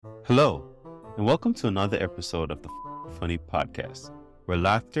Hello, and welcome to another episode of the Funny Podcast, where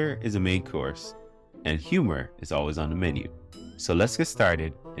laughter is a main course and humor is always on the menu. So let's get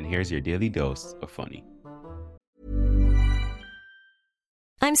started, and here's your daily dose of funny.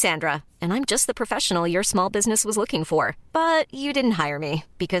 I'm Sandra, and I'm just the professional your small business was looking for. But you didn't hire me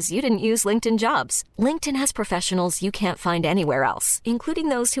because you didn't use LinkedIn Jobs. LinkedIn has professionals you can't find anywhere else, including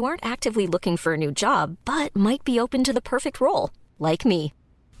those who aren't actively looking for a new job, but might be open to the perfect role, like me.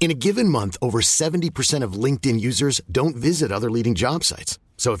 In a given month, over 70% of LinkedIn users don't visit other leading job sites.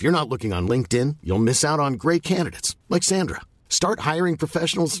 So if you're not looking on LinkedIn, you'll miss out on great candidates like Sandra. Start hiring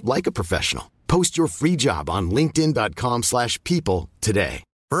professionals like a professional. Post your free job on linkedin.com/people today.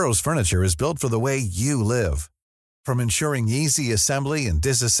 Burrow's furniture is built for the way you live. From ensuring easy assembly and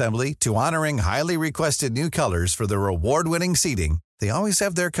disassembly to honoring highly requested new colors for their award-winning seating, they always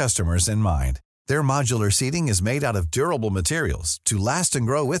have their customers in mind. Their modular seating is made out of durable materials to last and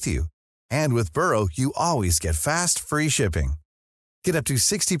grow with you. And with Burrow, you always get fast, free shipping. Get up to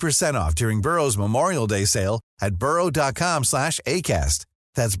 60% off during Burrow's Memorial Day sale at burrow.com/ACAST.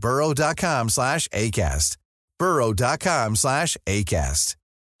 That's burrow.com/ACAST. burrow.com/ACAST.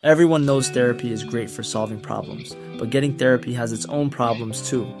 Everyone knows therapy is great for solving problems, but getting therapy has its own problems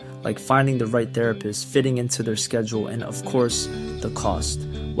too, like finding the right therapist, fitting into their schedule, and of course, the cost.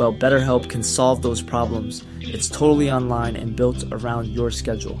 Well, BetterHelp can solve those problems. It's totally online and built around your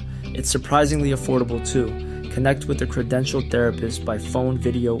schedule. It's surprisingly affordable too. Connect with a credentialed therapist by phone,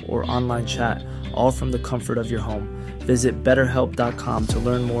 video, or online chat, all from the comfort of your home. Visit BetterHelp.com to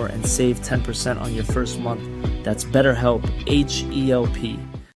learn more and save 10% on your first month. That's BetterHelp, H-E-L-P.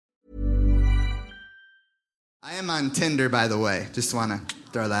 I am on Tinder, by the way. Just want to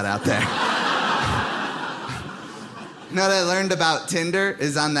throw that out there. You know what I learned about Tinder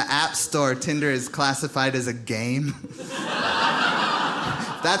is on the App Store, Tinder is classified as a game. If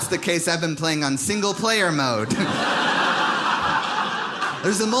that's the case, I've been playing on single-player mode.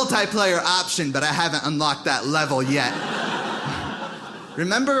 There's a multiplayer option, but I haven't unlocked that level yet.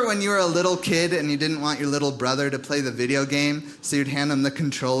 Remember when you were a little kid and you didn't want your little brother to play the video game, so you'd hand him the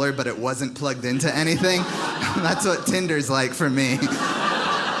controller, but it wasn't plugged into anything? That's what Tinder's like for me.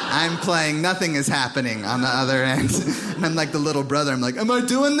 I'm playing, nothing is happening on the other end. And I'm like the little brother, I'm like, am I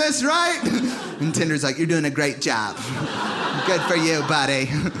doing this right? And Tinder's like, you're doing a great job. Good for you,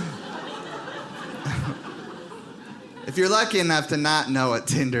 buddy. If you're lucky enough to not know what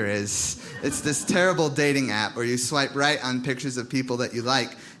Tinder is, it's this terrible dating app where you swipe right on pictures of people that you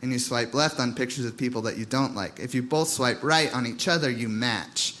like and you swipe left on pictures of people that you don't like. If you both swipe right on each other, you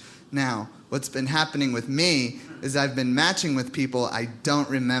match. Now, what's been happening with me is I've been matching with people I don't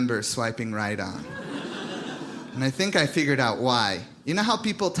remember swiping right on. And I think I figured out why. You know how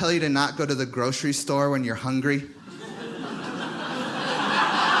people tell you to not go to the grocery store when you're hungry?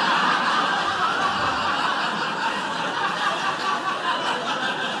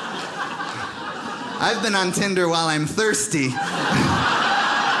 I've been on Tinder while I'm thirsty.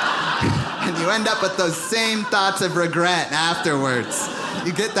 And you end up with those same thoughts of regret afterwards.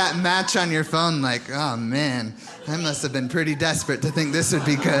 You get that match on your phone like, oh man, I must have been pretty desperate to think this would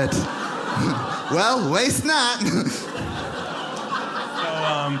be good. Well, waste not.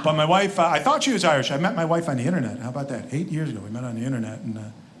 But my wife, I thought she was Irish. I met my wife on the internet. How about that? 8 years ago, we met on the internet. And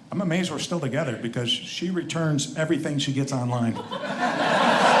I'm amazed we're still together because she returns everything she gets online.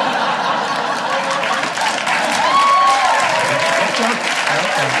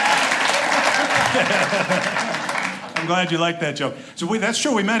 I'm glad you liked that joke. So that's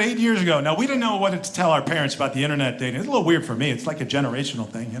true. We met 8 years ago. Now, we didn't know what to tell our parents about the internet dating. It's a little weird for me. It's like a generational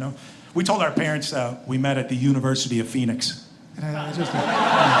thing, you know. We told our parents we met at the University of Phoenix.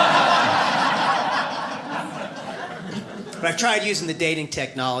 But I've tried using the dating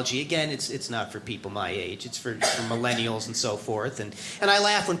technology. Again, it's not for people my age. It's for millennials and so forth. And I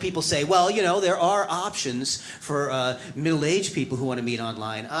laugh when people say, well, you know, there are options for middle-aged people who want to meet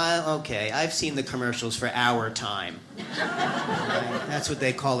online. Okay, I've seen the commercials for Our Time. That's what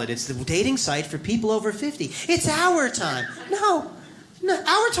they call it. It's the dating site for people over 50. It's Our Time. No,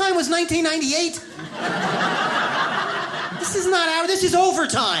 Our Time was 1998. This is not Our, this is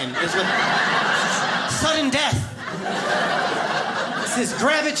Overtime. Sudden death. This is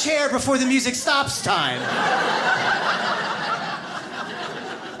grab a chair before the music stops time.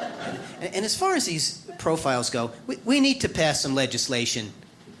 And as far as these profiles go, we need to pass some legislation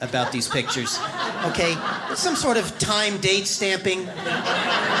about these pictures, okay? Some sort of time date stamping.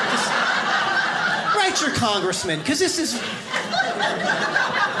 Just write your congressman, because this is...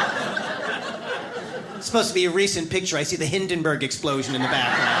 It's supposed to be a recent picture. I see the Hindenburg explosion in the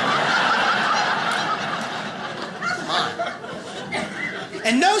background. Come on.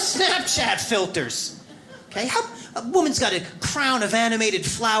 And no Snapchat filters. Okay? A woman's got a crown of animated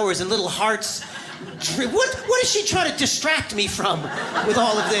flowers and little hearts. What is she trying to distract me from with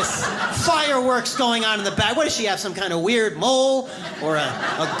all of this fireworks going on in the back? What does she have, some kind of weird mole or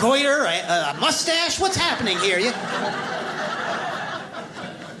a goiter, a mustache? What's happening here?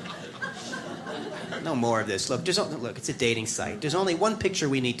 No more of this. Look, it's a dating site. There's only one picture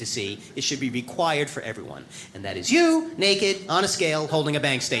we need to see. It should be required for everyone. And that is you, naked, on a scale, holding a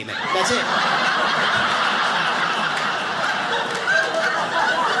bank statement. That's it.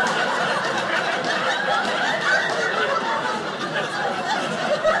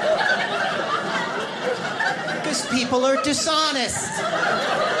 People are dishonest.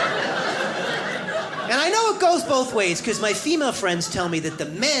 And I know it goes both ways, because my female friends tell me that the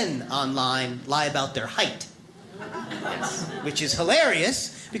men online lie about their height. Yes. Which is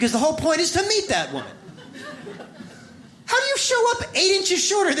hilarious, because the whole point is to meet that woman. How do you show up 8 inches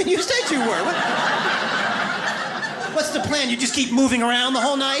shorter than you said you were? What's the plan? You just keep moving around the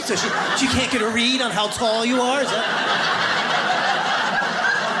whole night so she can't get a read on how tall you are? Is that...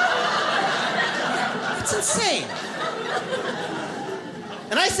 It's insane.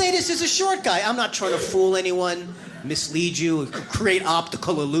 And I say this as a short guy. I'm not trying to fool anyone, mislead you, create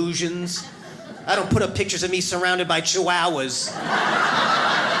optical illusions. I don't put up pictures of me surrounded by chihuahuas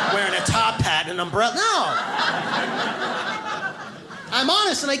wearing a top hat and an umbrella. No. I'm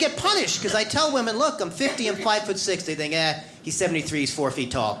honest and I get punished because I tell women, look, I'm 50, I'm 5'6". They think, he's 73, he's 4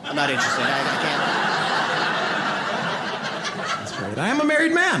 feet tall. I'm not interested. I can't. That's great. I am a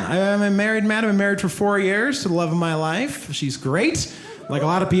married man. I'm a married man. I've been married for 4 years to the love of my life. She's great. Like a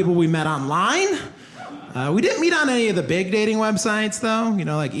lot of people, we met online. We didn't meet on any of the big dating websites, though. You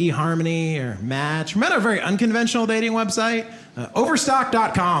know, like eHarmony or Match. We met on a very unconventional dating website,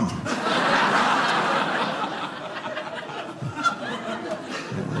 Overstock.com.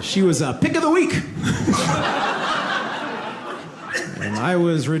 She was pick of the week. And I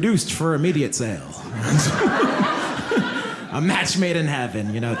was reduced for immediate sale. A match made in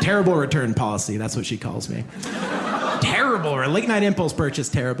heaven, terrible return policy. That's what she calls me. Terrible, or late night impulse purchase,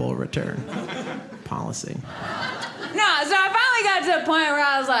 terrible return policy. No, so I finally got to a point where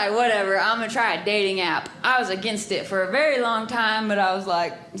I was like, whatever, I'm gonna try a dating app. I was against it for a very long time, but I was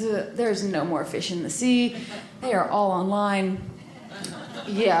like, there's no more fish in the sea. They are all online.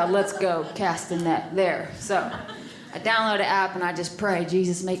 Yeah, let's go cast the net there. So I download an app and I just pray,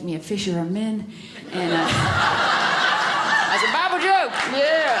 Jesus, make me a fisher of men. And that's a Bible joke,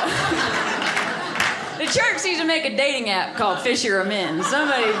 yeah. The church needs to make a dating app called Fisher of Men. I'm just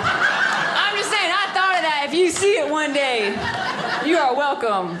saying, I thought of that. If you see it one day, you are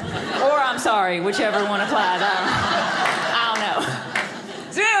welcome. Or I'm sorry, whichever one applies. I don't know.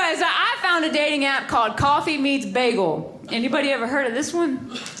 So anyway, so I found a dating app called Coffee Meets Bagel. Anybody ever heard of this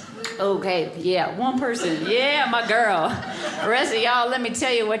one? Okay, yeah, one person. Yeah, my girl. The rest of y'all, let me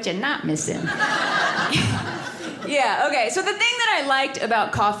tell you what you're not missing. Yeah, okay, so the thing that I liked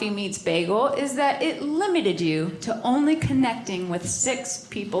about Coffee Meets Bagel is that it limited you to only connecting with 6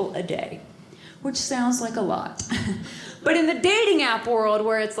 people a day, which sounds like a lot. But in the dating app world,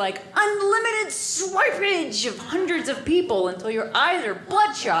 where it's like unlimited swipage of hundreds of people until your eyes are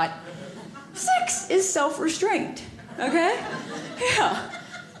bloodshot, 6 is self-restraint, okay? Yeah.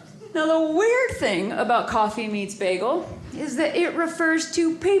 Now, the weird thing about Coffee Meets Bagel is that it refers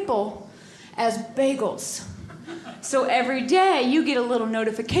to people as bagels. So every day you get a little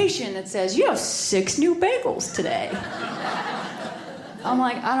notification that says, you have 6 new bagels today. I'm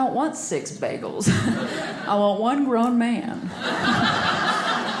like, I don't want 6 bagels. I want one grown man.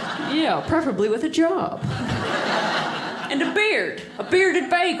 Yeah, preferably with a job. And a beard, a bearded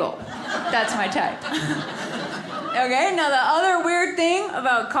bagel. That's my type. Okay, now the other weird thing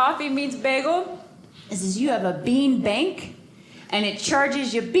about Coffee Meets Bagel is you have a bean bank and it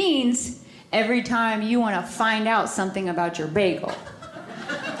charges you beans every time you want to find out something about your bagel.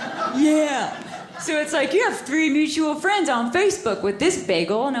 Yeah. So it's like, you have 3 mutual friends on Facebook with this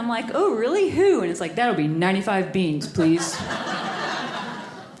bagel, and I'm like, oh, really? Who? And it's like, that'll be 95 beans, please.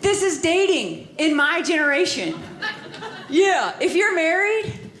 This is dating in my generation. Yeah, if you're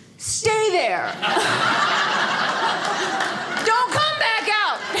married, stay there. Don't come back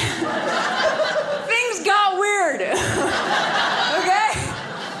out. Things got weird.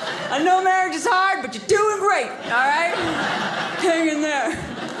 I know marriage is hard, but you're doing great, all right? Hang in there.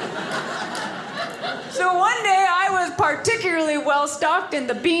 So one day I was particularly well-stocked in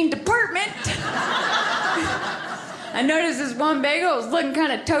the bean department. I noticed this one bagel was looking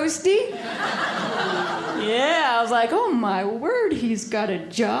kind of toasty. Yeah, I was like, oh my word, he's got a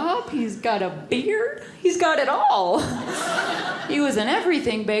job, he's got a beard, he's got it all. He was an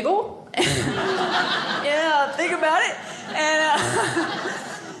everything bagel. Yeah, think about it. And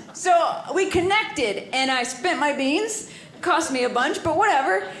so we connected, and I spent my beans. Cost me a bunch, but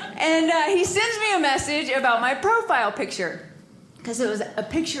whatever. And he sends me a message about my profile picture. Because it was a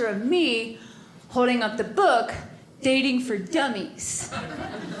picture of me holding up the book, Dating for Dummies.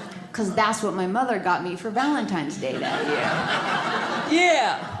 Because that's what my mother got me for Valentine's Day that year.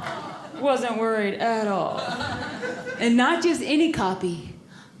 Yeah. Wasn't worried at all. And not just any copy,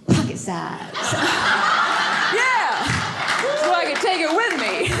 pocket size. Yeah. So I could take it with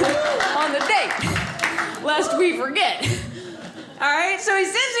me on the date, lest we forget. All right, so he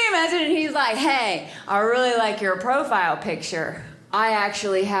sends me a message and he's like, hey, I really like your profile picture. I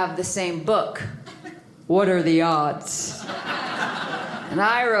actually have the same book. What are the odds? And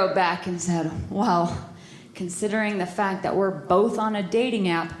I wrote back and said, well, considering the fact that we're both on a dating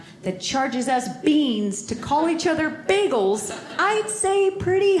app that charges us beans to call each other bagels, I'd say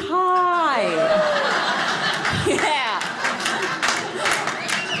pretty high. Yeah.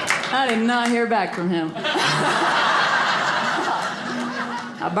 I did not hear back from him.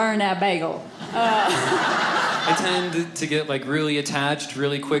 I burned that bagel. I tend to get like really attached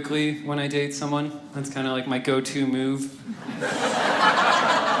really quickly when I date someone. That's kind of like my go-to move.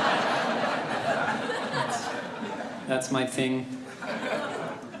 That's my thing.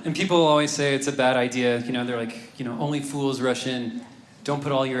 And people always say it's a bad idea. You know, they're like, only fools rush in. Don't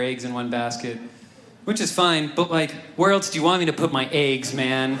put all your eggs in one basket. Which is fine, but like, where else do you want me to put my eggs,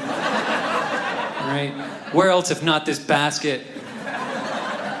 man? All right? Where else if not this basket?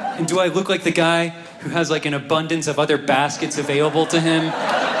 And do I look like the guy who has like an abundance of other baskets available to him? All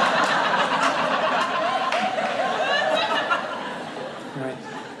right.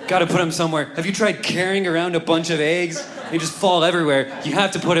 Gotta put them somewhere. Have you tried carrying around a bunch of eggs? They just fall everywhere. You have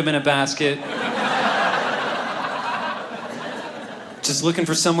to put them in a basket. Just looking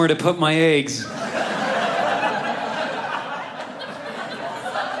for somewhere to put my eggs.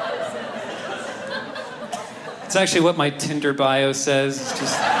 It's actually what my Tinder bio says. It's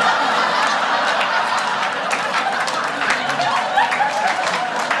just...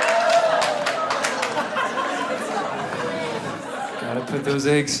 Gotta put those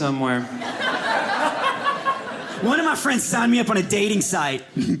eggs somewhere. One of my friends signed me up on a dating site.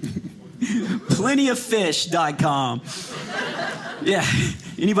 Plentyoffish.com. Yeah.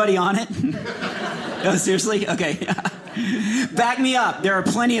 Anybody on it? No, seriously? Okay. Back me up. There are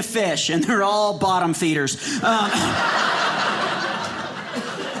plenty of fish, and they're all bottom feeders.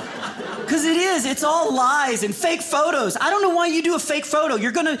 Because it's all lies and fake photos. I don't know why you do a fake photo.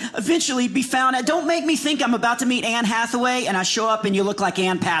 You're going to eventually be found out. Don't make me think I'm about to meet Anne Hathaway, and I show up and you look like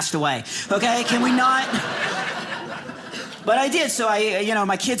Anne passed away. Okay? Can we not? But I did. So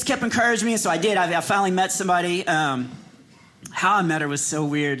my kids kept encouraging me, and so I did. I finally met somebody. How I met her was so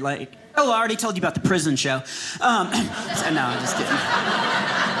weird. Like, I already told you about the prison show. No, I'm just kidding.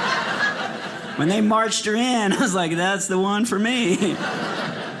 When they marched her in, I was like, that's the one for me.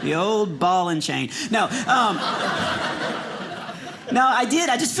 The old ball and chain. No, I did.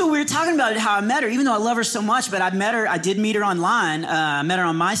 I just feel weird talking about it, how I met her, even though I love her so much. But I did meet her online. I met her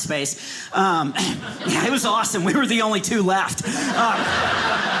on MySpace. Yeah, it was awesome. We were the only two left.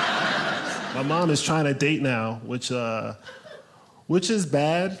 My mom is trying to date now, which is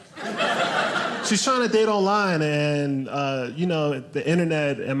bad. She's trying to date online, and the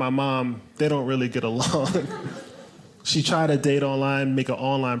internet and my mom, they don't really get along. She tried to date online, make an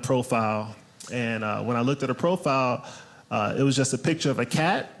online profile, and when I looked at her profile, it was just a picture of a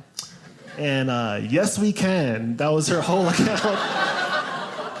cat, and yes, we can. That was her whole account.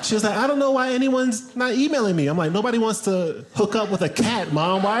 She was like, I don't know why anyone's not emailing me. I'm like, nobody wants to hook up with a cat,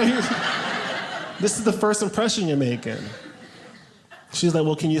 Mom. Why are you? This is the first impression you're making. She's like,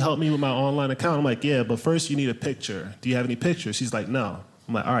 well, can you help me with my online account? I'm like, yeah, but first you need a picture. Do you have any pictures? She's like, no.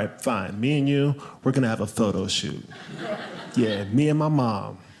 I'm like, all right, fine. Me and you, we're going to have a photo shoot. Yeah, me and my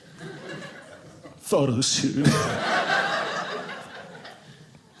mom. Photo shoot.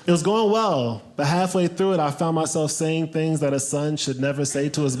 It was going well, but halfway through it, I found myself saying things that a son should never say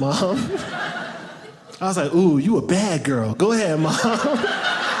to his mom. I was like, ooh, you a bad girl. Go ahead, Mom.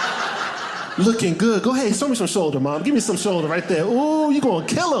 Looking good. Go ahead, show me some shoulder, Mom. Give me some shoulder right there. Ooh, you're going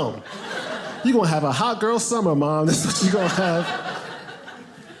to kill him. You're going to have a hot girl summer, Mom. This is what you're going to have.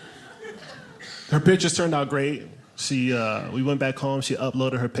 Her pictures turned out great. We went back home. She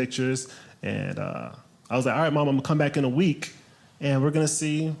uploaded her pictures. And I was like, all right, Mom, I'm going to come back in a week. And we're going to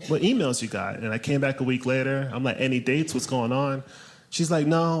see what emails you got. And I came back a week later. I'm like, any dates? What's going on? She's like,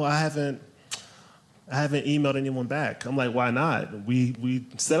 no, I haven't I haven't emailed anyone back. I'm like, why not? We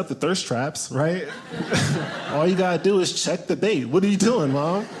set up the thirst traps, right? All you gotta do is check the bait. What are you doing,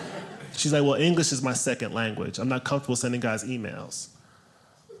 Mom? She's like, well, English is my second language. I'm not comfortable sending guys emails.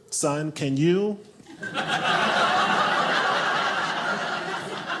 Son, can you?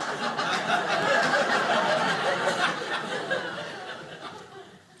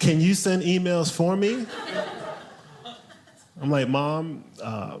 Can you send emails for me? I'm like, Mom,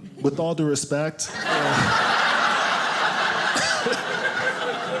 with all due respect.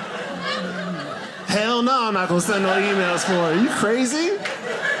 Hell no, I'm not gonna send no emails for her. Are you crazy?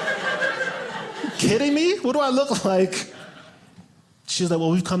 You kidding me? What do I look like? She's like, well,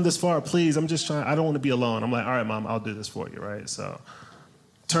 we've come this far, please. I don't want to be alone. I'm like, all right, Mom, I'll do this for you, right? So,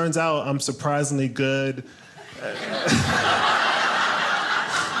 turns out I'm surprisingly good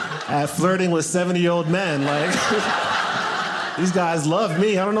at flirting with 70-year-old men. Like, these guys love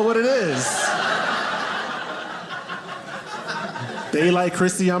me. I don't know what it is. They like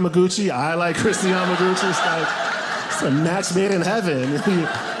Kristi Yamaguchi. I like Kristi Yamaguchi. It's a match made in heaven.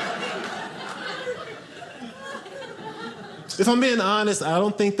 If I'm being honest, I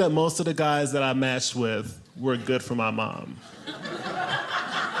don't think that most of the guys that I matched with were good for my mom.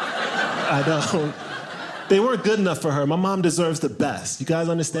 I don't. They weren't good enough for her. My mom deserves the best. You guys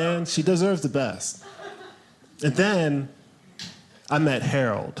understand? She deserves the best. And then I met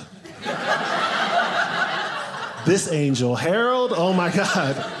Harold. This angel, Harold, oh my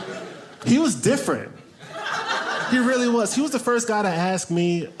God. He was different. He really was. He was the first guy to ask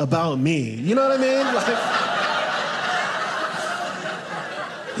me about me. You know what I mean? Like,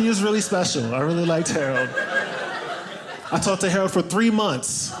 he was really special. I really liked Harold. I talked to Harold for 3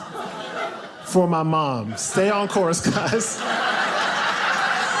 months for my mom. Stay on course, guys.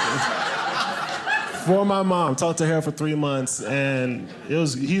 For my mom. Talked to Harold for 3 months, and he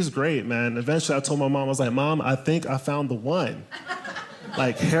was great, man. Eventually, I told my mom, I was like, Mom, I think I found the one.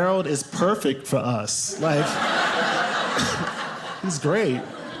 Like, Harold is perfect for us. Like, he's great.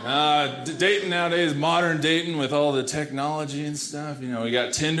 Dating nowadays, modern dating with all the technology and stuff. You know, we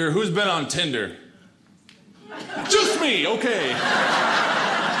got Tinder. Who's been on Tinder? Just me, okay.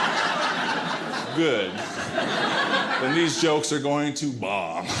 Good. Then these jokes are going to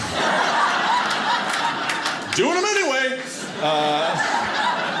bomb. Doing them anyway.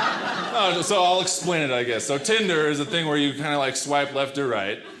 So I'll explain it, I guess. So Tinder is a thing where you kind of like swipe left or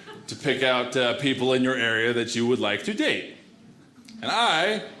right to pick out people in your area that you would like to date. And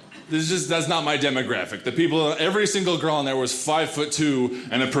that's not my demographic. The people, every single girl on there was 5'2"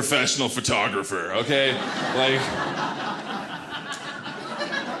 and a professional photographer, okay?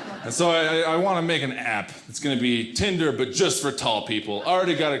 And so I want to make an app. It's going to be Tinder, but just for tall people.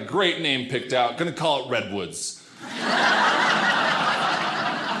 Already got a great name picked out. Going to call it Redwoods.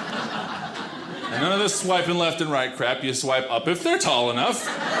 And none of this swiping left and right crap. You swipe up if they're tall enough.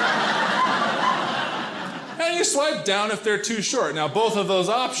 And you swipe down if they're too short. Now, both of those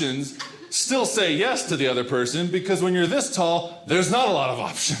options still say yes to the other person because when you're this tall, there's not a lot of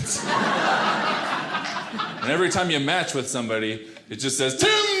options. And every time you match with somebody, it just says,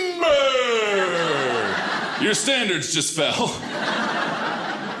 Timber! Your standards just fell.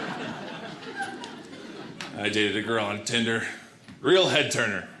 I dated a girl on Tinder. Real head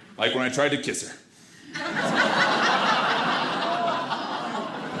turner. Like when I tried to kiss her.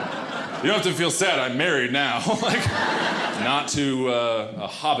 You don't have to feel sad. I'm married now. Not to a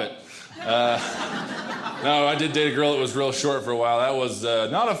hobbit. No, I did date a girl that was real short for a while. That was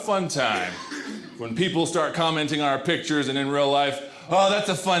not a fun time. When people start commenting on our pictures and in real life, oh, that's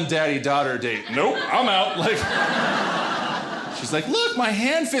a fun daddy-daughter date. Nope, I'm out. She's like, look, my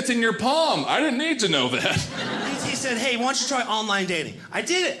hand fits in your palm. I didn't need to know that. He said, hey, why don't you try online dating? I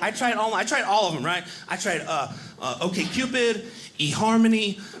did it. I tried all of them, right? I tried OkCupid,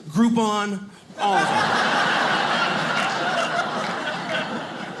 eHarmony, Groupon, all of them.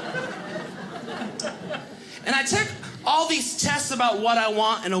 And I took all these tests about what I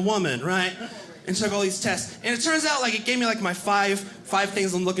want in a woman, right? And took all these tests. And it turns out it gave me my five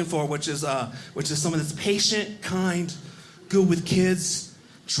things I'm looking for, which is someone that's patient, kind, good with kids,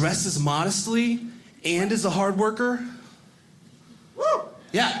 dresses modestly, and is a hard worker. Woo!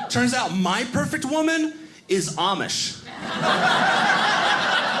 Yeah, turns out my perfect woman is Amish.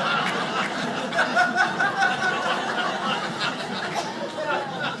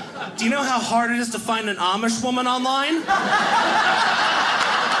 Do you know how hard it is to find an Amish woman online?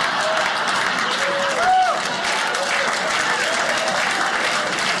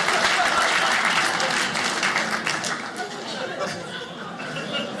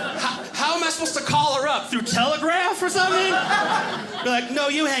 How am I supposed to call her up through telegraph or something? Be like, no,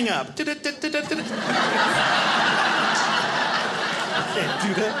 you hang up. Can't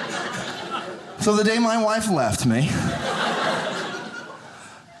do that. So the day my wife left me,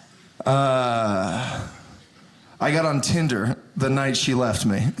 I got on Tinder the night she left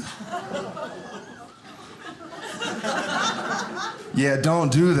me. Yeah, don't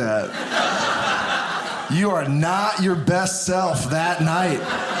do that. You are not your best self that night.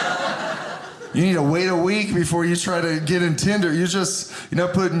 You need to wait a week before you try to get in Tinder. You're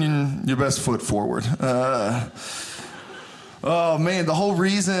not putting your best foot forward. Oh man, the whole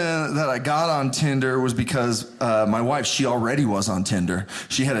reason that I got on Tinder was because my wife, she already was on Tinder.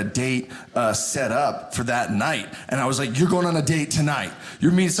 She had a date set up for that night. And I was like, you're going on a date tonight.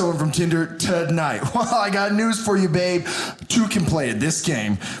 You're meeting someone from Tinder tonight. Well, I got news for you, babe. 2 can play at this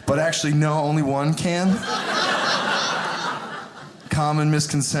game, but actually, no, only 1 can. Common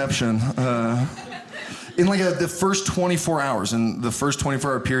misconception. In the first 24 hours, in the first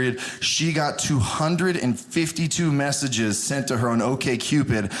 24-hour period, she got 252 messages sent to her on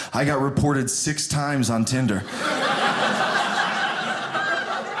OkCupid. I got reported 6 times on Tinder.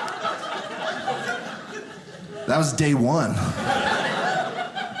 That was day 1.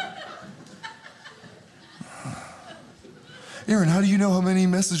 Aaron, how do you know how many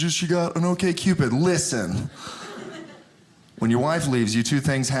messages she got on OkCupid? Listen. When your wife leaves you, 2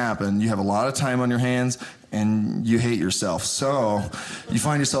 things happen. You have a lot of time on your hands, and you hate yourself. So you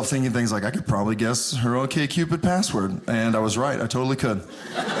find yourself thinking things like, I could probably guess her OkCupid password. And I was right. I totally could.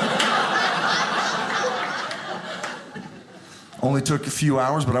 Only took a few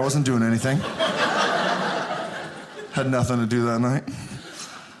hours, but I wasn't doing anything. Had nothing to do that night.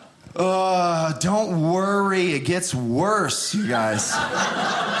 Don't worry. It gets worse, you guys.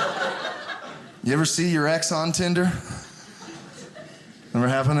 You ever see your ex on Tinder? Never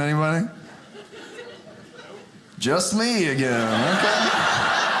happened to anybody? Just me again. Okay.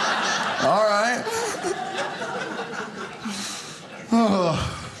 All right. Oh.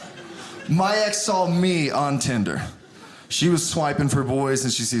 My ex saw me on Tinder. She was swiping for boys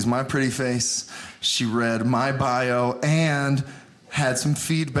and she sees my pretty face. She read my bio and had some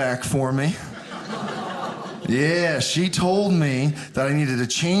feedback for me. Yeah, she told me that I needed to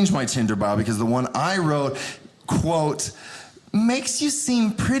change my Tinder bio because the one I wrote, quote, makes you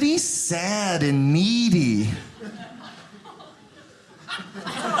seem pretty sad and needy.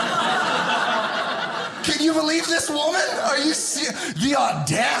 Can you believe this woman? Are you the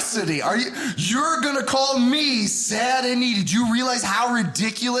audacity? You're gonna call me sad and needy? Do you realize how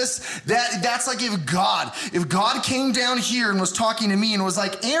ridiculous that's like if God came down here and was talking to me and was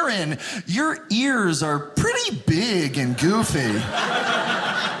like, Aaron, your ears are pretty big and goofy.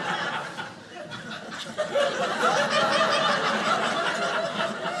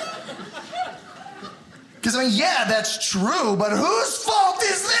 Because, I mean, yeah, that's true, but whose fault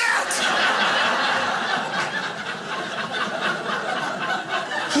is that?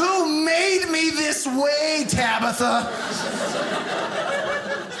 Who made me this way, Tabitha?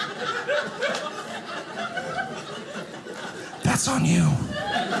 That's on you.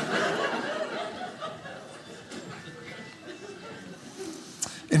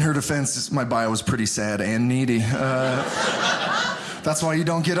 In her defense, my bio was pretty sad and needy. That's why you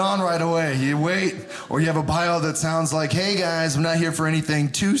don't get on right away. You wait. Or you have a bio that sounds like, hey guys, I'm not here for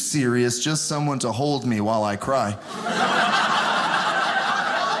anything too serious, just someone to hold me while I cry.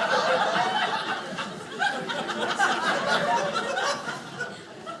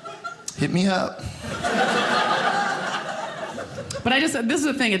 Hit me up. But this is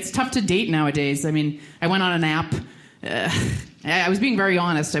the thing, it's tough to date nowadays. I mean, I went on an app. I was being very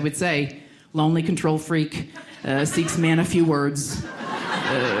honest, I would say. Lonely control freak, seeks man a few words.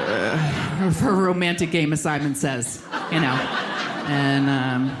 For a romantic game, as Simon says,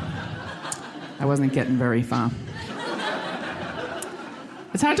 And I wasn't getting very far.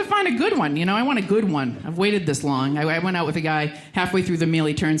 It's hard to find a good one, I want a good one. I've waited this long. I went out with a guy, halfway through the meal,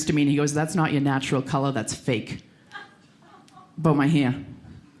 he turns to me and he goes, that's not your natural color, that's fake. But my hair.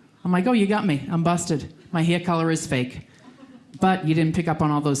 I'm like, oh, you got me. I'm busted. My hair color is fake. But you didn't pick up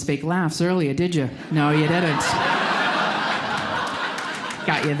on all those fake laughs earlier, did you? No, you didn't.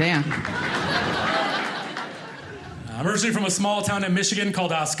 Got you there. I'm originally from a small town in Michigan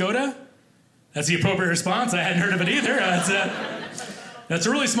called Oscoda. That's the appropriate response. I hadn't heard of it either. That's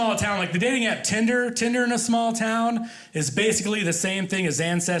a really small town. Like the dating app Tinder in a small town is basically the same thing as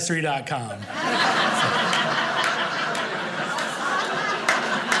Ancestry.com.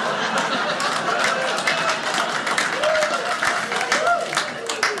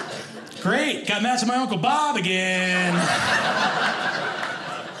 Great, got matched with my Uncle Bob again.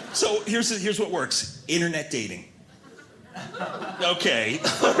 So here's what works. Internet dating. Okay.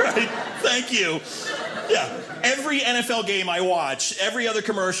 All right. Thank you. Yeah. Every NFL game I watch, every other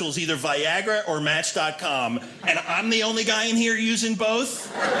commercial is either Viagra or Match.com, and I'm the only guy in here using both?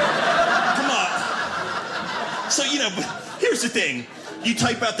 Come on. So, here's the thing. You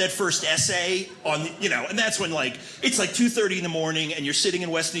type out that first essay on, and that's when, it's 2:30 in the morning, and you're sitting in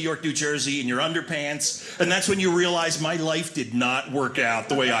West New York, New Jersey, in your underpants, and that's when you realize my life did not work out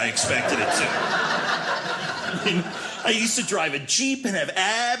the way I expected it to. I used to drive a Jeep and have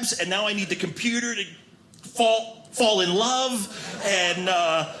abs, and now I need the computer to fall in love, and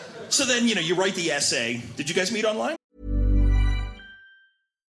so then, you write the essay. Did you guys meet online?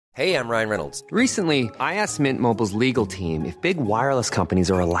 Hey, I'm Ryan Reynolds. Recently, I asked Mint Mobile's legal team if big wireless companies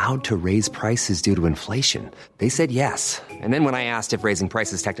are allowed to raise prices due to inflation. They said yes. And then when I asked if raising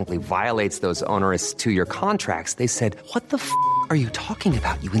prices technically violates those onerous 2-year contracts, they said, "What the f*** are you talking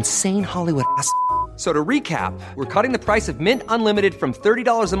about, you insane Hollywood ass?" So to recap, we're cutting the price of Mint Unlimited from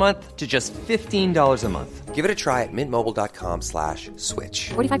 $30 a month to just $15 a month. Give it a try at mintmobile.com/switch.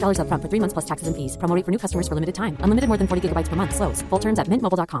 $45 up front for 3 months plus taxes and fees. Promo rate for new customers for limited time. Unlimited more than 40 gigabytes per month. Slows full terms at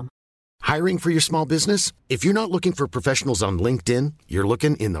mintmobile.com. Hiring for your small business? If you're not looking for professionals on LinkedIn, you're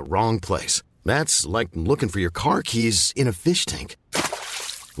looking in the wrong place. That's like looking for your car keys in a fish tank.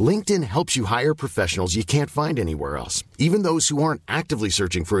 LinkedIn helps you hire professionals you can't find anywhere else, even those who aren't actively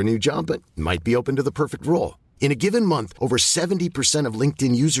searching for a new job but might be open to the perfect role. In a given month, over 70% of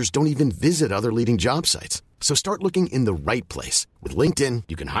LinkedIn users don't even visit other leading job sites. So start looking in the right place. With LinkedIn,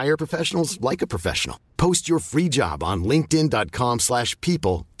 you can hire professionals like a professional. Post your free job on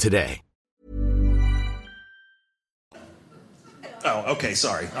linkedin.com/people today. Oh, okay,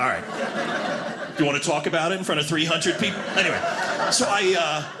 sorry. All right. Do you want to talk about it in front of 300 people? Anyway, so you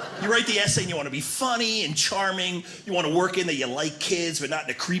write the essay and you want to be funny and charming. You want to work in that you like kids, but not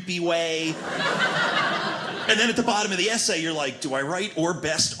in a creepy way. And then at the bottom of the essay, you're like, do I write or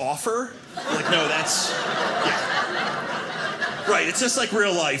best offer? You're like, no, that's, yeah. Right, it's just like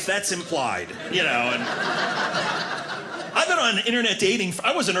real life. That's implied, and I've been on internet dating.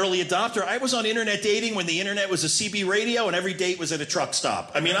 I was an early adopter. I was on internet dating when the internet was a CB radio and every date was at a truck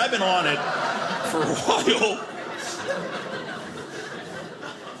stop. I mean, I've been on it for a while.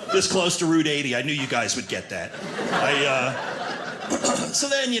 This close to Route 80. I knew you guys would get that. So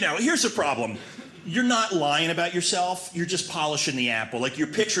then, here's the problem. You're not lying about yourself. You're just polishing the apple. Like, you're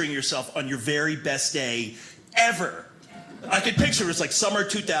picturing yourself on your very best day ever. I could picture it was like summer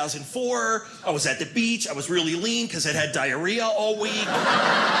 2004. I was at the beach. I was really lean because I'd had diarrhea all week.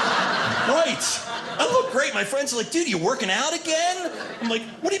 Right. I look great. My friends are like, dude, you working out again? I'm like,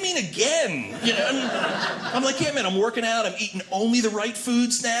 what do you mean again? I'm like, yeah, man, I'm working out. I'm eating only the right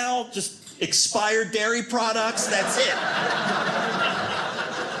foods now. Just expired dairy products. That's it.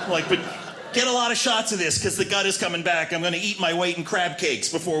 I'm like, but get a lot of shots of this because the gut is coming back. I'm going to eat my weight in crab cakes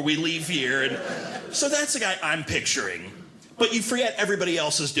before we leave here. And so that's the guy I'm picturing. But you forget everybody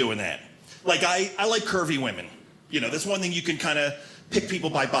else is doing that. Like, I like curvy women. That's one thing you can kind of pick people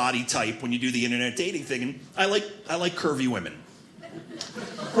by body type when you do the internet dating thing. And I like curvy women.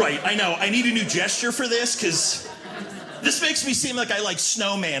 Right, I know. I need a new gesture for this because this makes me seem like I like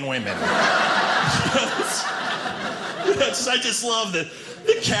snowman women. I just love the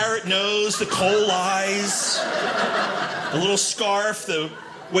carrot nose, the coal eyes, the little scarf, the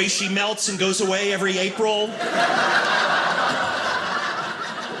way she melts and goes away every April.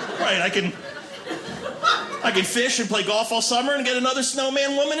 Right, I can fish and play golf all summer and get another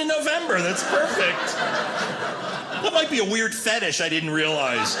snowman woman in November. That's perfect. That might be a weird fetish I didn't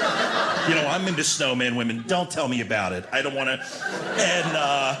realize. I'm into snowman women. Don't tell me about it. I don't want to.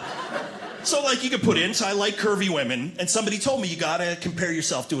 And so, you could put in, so I like curvy women, and somebody told me you got to compare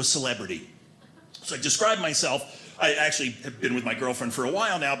yourself to a celebrity. So I described myself. I actually have been with my girlfriend for a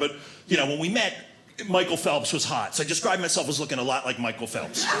while now, but, when we met, Michael Phelps was hot. So I described myself as looking a lot like Michael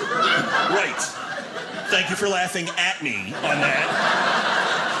Phelps. Right. Thank you for laughing at me on that.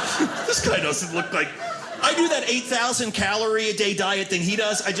 This guy doesn't look like... I do that 8,000 calorie a day diet thing he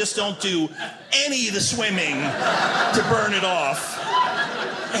does. I just don't do any of the swimming to burn it off.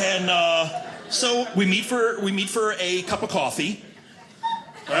 And so we meet for a cup of coffee.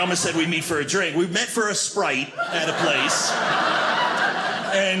 I almost said we meet for a drink. We met for a Sprite at a place.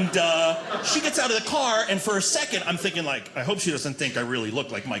 And she gets out of the car, and for a second, I'm thinking, I hope she doesn't think I really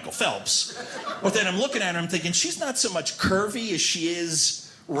look like Michael Phelps. But then I'm looking at her, I'm thinking, she's not so much curvy as she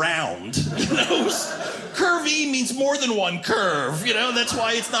is round. Curvy means more than one curve. That's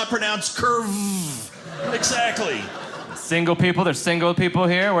why it's not pronounced curve. Exactly. Single people, there's single people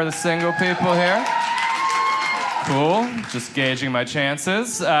here. We're the single people here. Cool. Just gauging my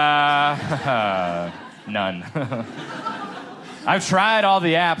chances. None. I've tried all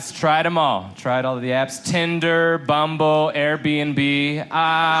the apps, tried them all. Tried all the apps. Tinder, Bumble, Airbnb.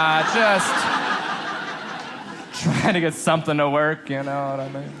 Just trying to get something to work, you know what I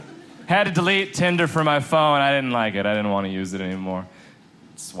mean? Had to delete Tinder from my phone. I didn't like it. I didn't want to use it anymore.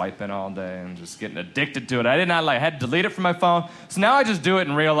 Swiping all day and just getting addicted to it. I did not like it. I had to delete it from my phone. So now I just do it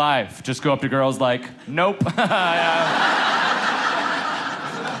in real life. Just go up to girls like, nope.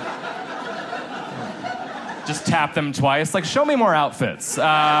 Just tap them twice. Like, show me more outfits. What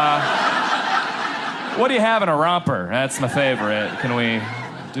do you have in a romper? That's my favorite. Can we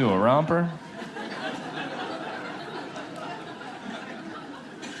do a romper?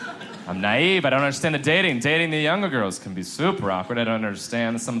 I'm naive. I don't understand the dating. Dating the younger girls can be super awkward. I don't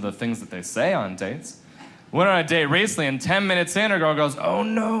understand some of the things that they say on dates. Went on a date recently, and 10 minutes in, a girl goes, "Oh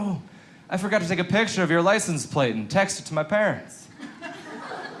no, I forgot to take a picture of your license plate and text it to my parents."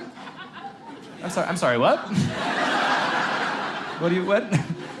 I'm sorry, what? What?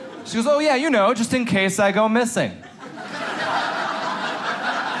 She goes, "Oh yeah, you know, just in case I go missing."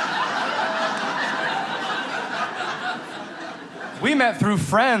 We met through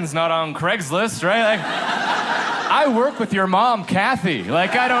friends, not on Craigslist, right? Like, I work with your mom, Kathy.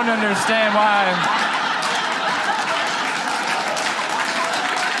 Like, I don't understand why.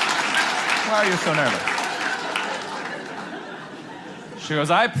 Why are you so nervous? She goes,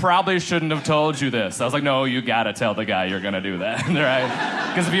 "I probably shouldn't have told you this." I was like, "No, you gotta tell the guy you're gonna do that," right?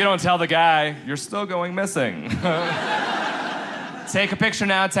 Because if you don't tell the guy, you're still going missing. "Take a picture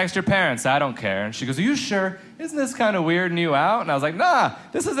now, text your parents." "I don't care." And she goes, "Are you sure? Isn't this kind of weird and you out?" And I was like, "Nah,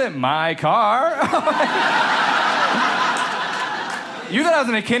 this isn't my car." "You thought I was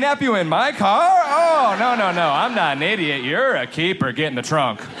gonna kidnap you in my car? Oh, no, I'm not an idiot. You're a keeper. Get in the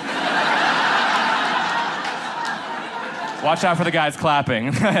trunk." Watch out for the guys clapping.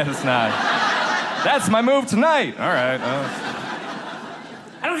 It's not. "That's my move tonight." All right.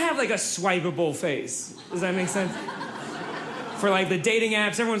 I don't have like a swipeable face. Does that make sense? For like the dating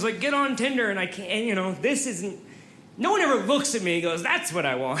apps, everyone's like, "Get on Tinder," and I can't, you know, this isn't, no one ever looks at me and goes, "That's what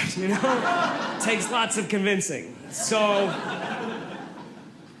I want," you know? It takes lots of convincing. So,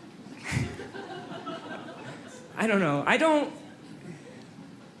 I don't know.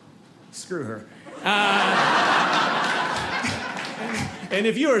 Screw her. And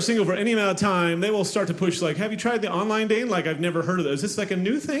if you are single for any amount of time, they will start to push like, "Have you tried the online dating? Like, I've never heard of it. Is this like a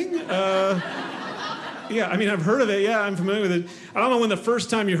new thing?" Yeah, I mean, I've heard of it. Yeah, I'm familiar with it. I don't know when the first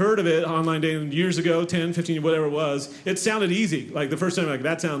time you heard of it, online dating, years ago, 10, 15, whatever it was. It sounded easy. Like, the first time, like,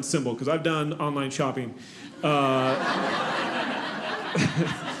 that sounds simple, because I've done online shopping.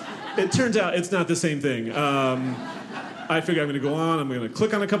 It turns out it's not the same thing. I figure I'm going to go on, I'm going to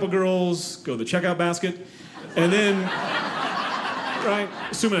click on a couple girls, go to the checkout basket, and then, right,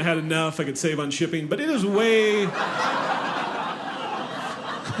 assuming I had enough, I could save on shipping, but it is way...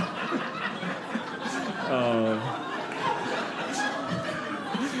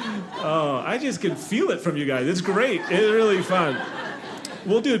 I just can feel it from you guys. It's great. It's really fun.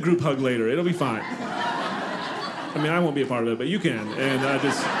 We'll do a group hug later. It'll be fine. I mean, I won't be a part of it, but you can. And I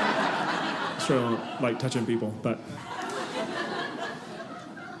just sort of don't like touching people. But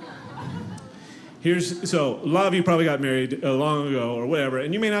so a lot of you probably got married long ago or whatever,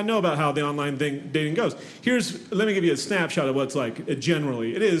 and you may not know about how the online dating goes. Let me give you a snapshot of what it's like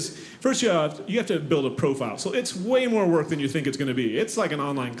generally. It is, first you have to build a profile. So it's way more work than you think it's going to be. It's like an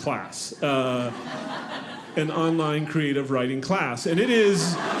online class, an online creative writing class, and it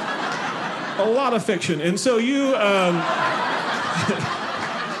is a lot of fiction. And so you,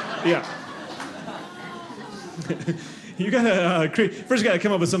 yeah. You gotta first you gotta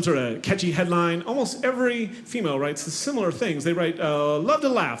come up with some sort of catchy headline. Almost every female writes similar things. They write, love to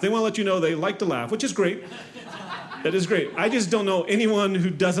laugh. They want to let you know they like to laugh, which is great. That is great. I just don't know anyone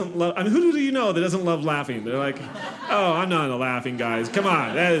who doesn't love, I mean, who do you know that doesn't love laughing? They're like, "Oh, I'm not into laughing, guys. Come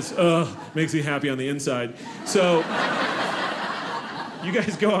on, that is, makes me happy on the inside." So, you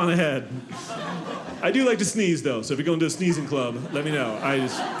guys go on ahead. I do like to sneeze, though, so if you're going to a sneezing club, let me know.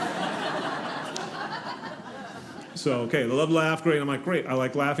 So, okay, the love to laugh, great. I'm like, great, I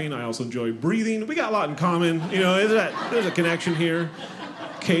like laughing. I also enjoy breathing. We got a lot in common. You know, there's a connection here.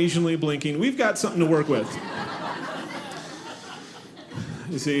 Occasionally blinking. We've got something to work with.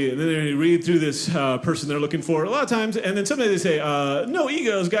 You see, and then they read through this person they're looking for a lot of times, and then sometimes they say, "No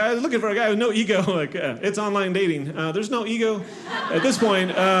egos, guys. Looking for a guy with no ego." Like, it's online dating. There's no ego. At this point,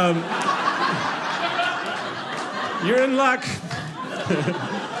 you're in luck.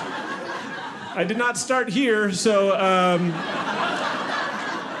 I did not start here, so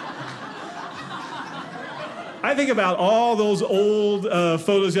I think about all those old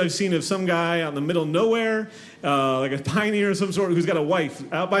photos I've seen of some guy out in the middle of nowhere, like a pioneer of some sort who's got a wife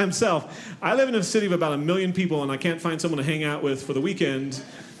out by himself. I live in a city of about 1 million people, and I can't find someone to hang out with for the weekend.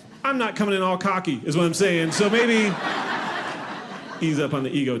 I'm not coming in all cocky, is what I'm saying. So maybe ease up on the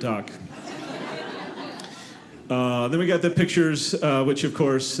ego talk. Then we got the pictures, which of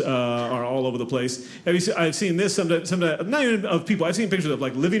course are all over the place. I've seen this sometimes, not even of people. I've seen pictures of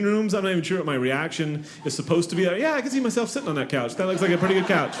like living rooms. I'm not even sure what my reaction is supposed to be. Yeah, I can see myself sitting on that couch. That looks like a pretty good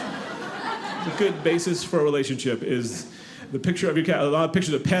couch. A good basis for a relationship is the picture of your cat. A lot of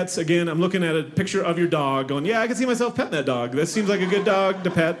pictures of pets. Again, I'm looking at a picture of your dog, going, yeah, I can see myself petting that dog. That seems like a good dog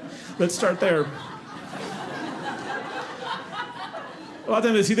to pet. Let's start there. A lot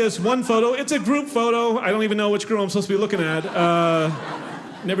of times I see this one photo. It's a group photo. I don't even know which girl I'm supposed to be looking at.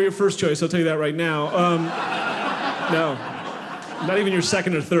 Never your first choice, I'll tell you that right now. No, not even your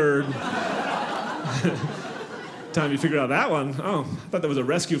second or third. Time you figure out that one. Oh, I thought that was a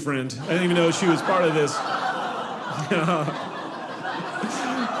rescue friend. I didn't even know she was part of this.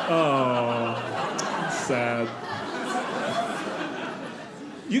 Oh, sad.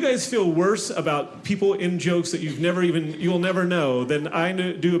 You guys feel worse about people in jokes that you'll never know than I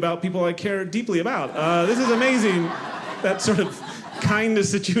do about people I care deeply about. This is amazing, that sort of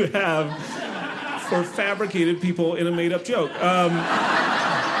kindness that you have for fabricated people in a made-up joke.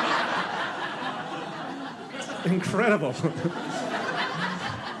 Incredible.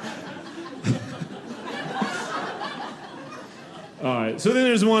 All right, so then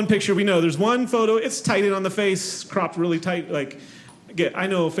there's one picture we know. There's one photo, it's tight in on the face, cropped really tight, like, I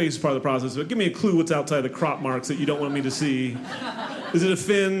know face is part of the process, but give me a clue what's outside the crop marks that you don't want me to see. Is it a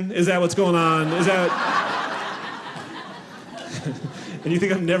fin? Is that what's going on? Is that... And you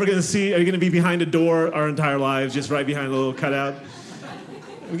think I'm never going to see? Are you going to be behind a door our entire lives, just right behind a little cutout?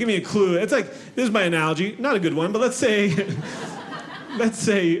 Give me a clue. It's like, this is my analogy, not a good one, but let's say you're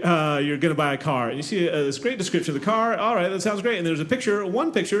going to buy a car, and you see this great description of the car. All right, that sounds great. And there's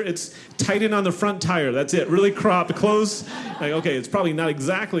one picture, it's tight in on the front tire. That's it, really cropped, close. Like, okay, it's probably not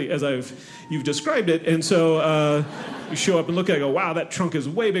exactly as you've described it. And so you show up and look at it and go, wow, that trunk is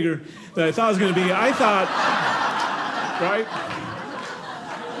way bigger than I thought it was going to be. I thought, right?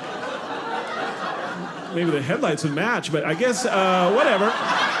 Maybe the headlights would match, but I guess, whatever.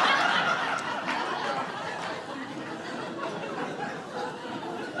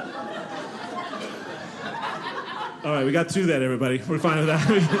 All right, we got through that, everybody. We're fine with that.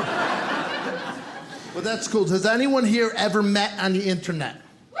 Well, that's cool. Has anyone here ever met on the internet?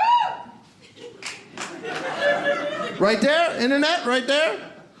 Right there? Internet? Right there?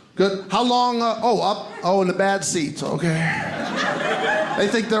 Good. How long? Up. Oh, in the bad seats. Okay. They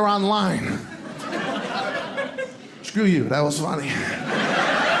think they're online. Screw you. That was funny.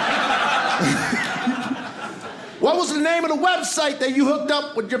 What was the name of the website that you hooked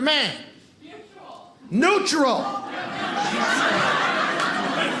up with your man? Neutral.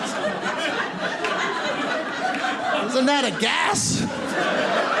 Isn't that a gas?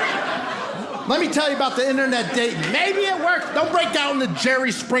 Let me tell you about the internet dating. Maybe it works. Don't break down the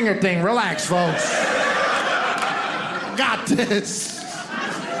Jerry Springer thing. Relax, folks. Got this.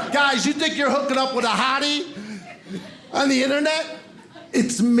 Guys, you think you're hooking up with a hottie on the internet?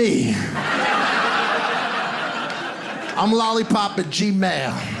 It's me. I'm lollipop at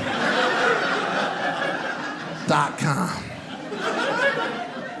gmail.com.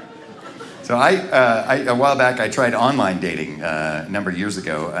 So a while back, I tried online dating a number of years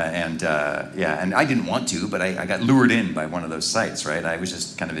ago, and I didn't want to, but I got lured in by one of those sites, right? I was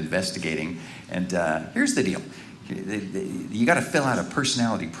just kind of investigating, and here's the deal. You got to fill out a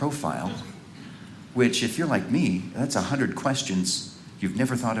personality profile, which, if you're like me, that's 100 questions you've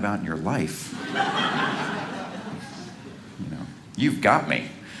never thought about in your life. You've got me.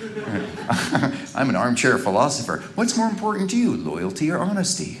 I'm an armchair philosopher. What's more important to you, loyalty or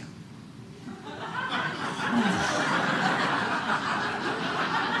honesty?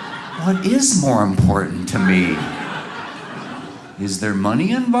 What is more important to me? Is there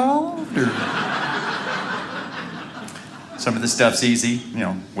money involved? Or... Some of the stuff's easy.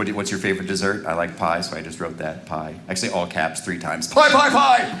 What's your favorite dessert? I like pie, so I just wrote that, pie. Actually, all caps 3 times. Pie, pie,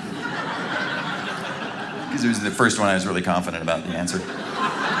 pie! Because it was the first one I was really confident about the answer.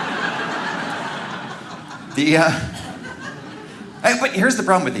 But here's the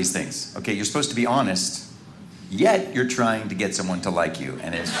problem with these things. Okay, you're supposed to be honest, yet you're trying to get someone to like you,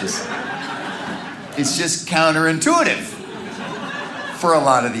 and it's just counterintuitive for a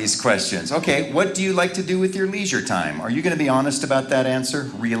lot of these questions. Okay, what do you like to do with your leisure time? Are you going to be honest about that answer?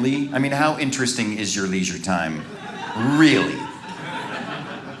 Really? I mean, how interesting is your leisure time? Really?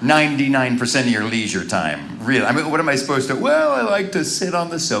 99% of your leisure time. Really. I mean, what am I supposed to? Well, I like to sit on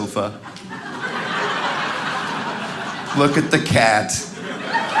the sofa, look at the cat,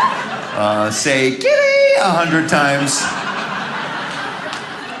 say kitty 100 times.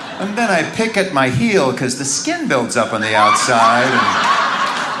 And then I pick at my heel because the skin builds up on the outside.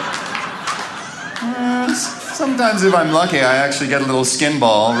 And, sometimes if I'm lucky, I actually get a little skin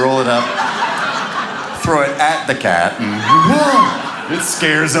ball, roll it up, throw it at the cat, and it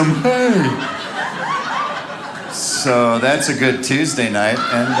scares him. Hey. So that's a good Tuesday night.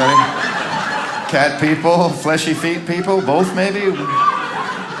 Anybody? Cat people, fleshy feet people, both maybe?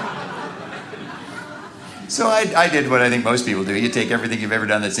 So I did what I think most people do. You take everything you've ever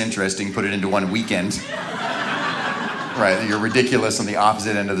done that's interesting, put it into one weekend. Right, you're ridiculous on the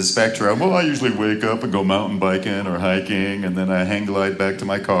opposite end of the spectrum. Well, I usually wake up and go mountain biking or hiking, and then I hang glide back to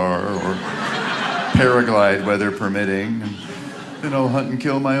my car, or paraglide, weather permitting. And then I'll hunt and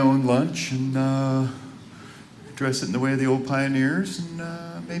kill my own lunch, and dress it in the way of the old pioneers, and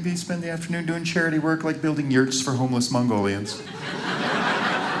maybe spend the afternoon doing charity work like building yurts for homeless Mongolians.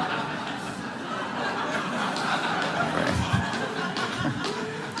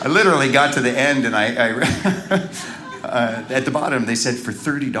 I literally got to the end, and at the bottom, they said, for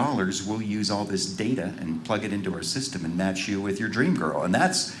 $30, we'll use all this data and plug it into our system and match you with your dream girl. And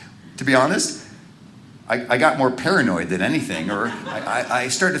that's, to be honest, I got more paranoid than anything. Or I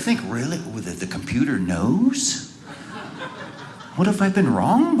started to think, really? The computer knows? What if I've been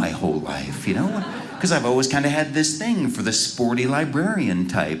wrong my whole life, you know? Because I've always kind of had this thing for the sporty librarian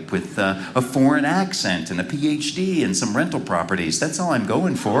type with a foreign accent and a PhD and some rental properties. That's all I'm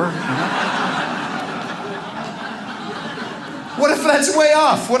going for. You know? What if that's way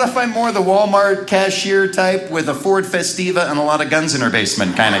off? What if I'm more the Walmart cashier type with a Ford Festiva and a lot of guns in her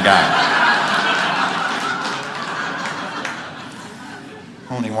basement kind of guy?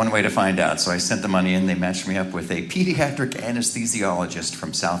 Only one way to find out. So I sent the money in. They matched me up with a pediatric anesthesiologist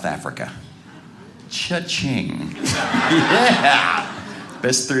from South Africa. Cha-ching. Yeah.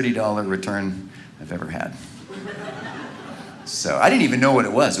 Best $30 return I've ever had. So I didn't even know what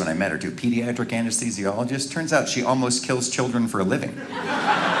it was when I met her, too. Pediatric anesthesiologist. Turns out she almost kills children for a living.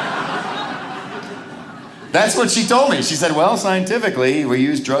 That's what she told me. She said, well, scientifically, we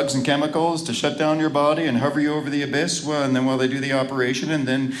use drugs and chemicals to shut down your body and hover you over the abyss, and then while they do the operation, and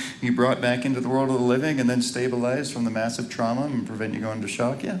then you brought back into the world of the living and then stabilized from the massive trauma and prevent you going into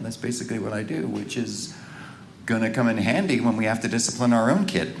shock. Yeah, that's basically what I do, which is going to come in handy when we have to discipline our own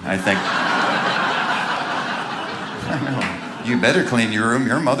kid, I think. I know. You better clean your room.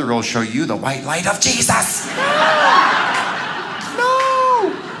 Your mother will show you the white light of Jesus.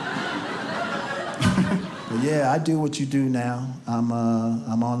 Yeah, I do what you do now. I'm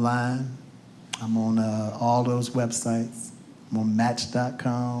online. I'm on all those websites. I'm on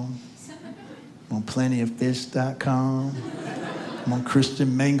Match.com. I'm on PlentyOfFish.com. I'm on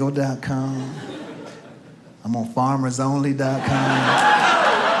ChristianMingle.com. I'm on FarmersOnly.com.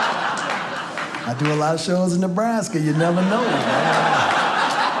 I do a lot of shows in Nebraska. You never know.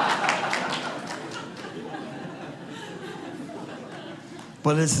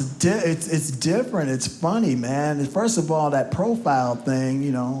 But it's different. It's funny, man. First of all, that profile thing,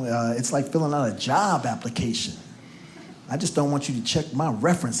 you know, it's like filling out a job application. I just don't want you to check my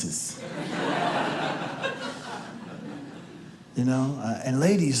references. You know, and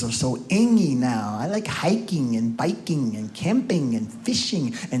ladies are so ingy now. I like hiking and biking and camping and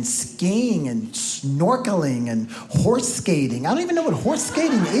fishing and skiing and snorkeling and horse skating. I don't even know what horse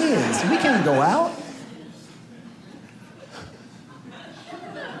skating is. We can't go out.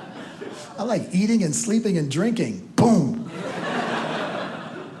 I like eating and sleeping and drinking. Boom.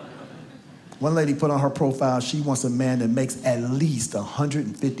 One lady put on her profile, she wants a man that makes at least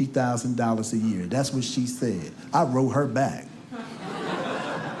 $150,000 a year. That's what she said. I wrote her back.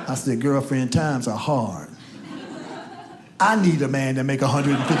 I said, girlfriend, times are hard. I need a man that make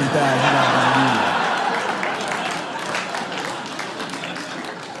 $150,000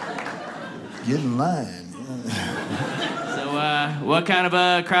 a year. Get in line. What kind of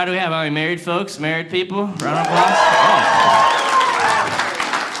a crowd do we have? Are we married folks? Married people? Round of applause? Oh.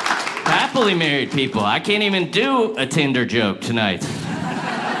 Happily married people. I can't even do a Tinder joke tonight.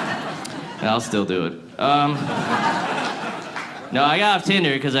 I'll still do it. No, I got off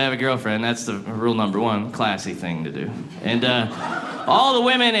Tinder because I have a girlfriend. That's the rule number one, classy thing to do. And all the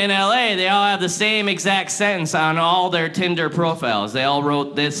women in LA, they all have the same exact sentence on all their Tinder profiles. They all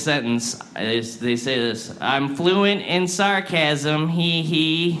wrote this sentence. They say this: I'm fluent in sarcasm, hee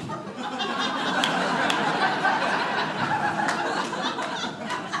hee.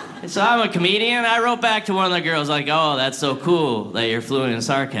 So I'm a comedian. I wrote back to one of the girls like, oh, that's so cool that you're fluent in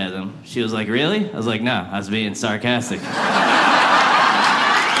sarcasm. She was like, really? I was like, no, I was being sarcastic.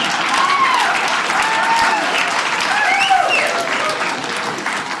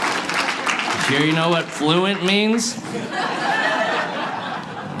 Sure you know what fluent means?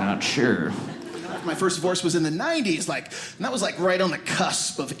 Not sure. My first divorce was in the 90s, and that was right on the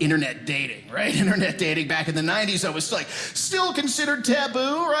cusp of internet dating, right? Internet dating back in the 90s, that was still considered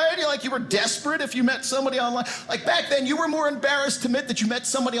taboo, right? You were desperate if you met somebody online. Back then, you were more embarrassed to admit that you met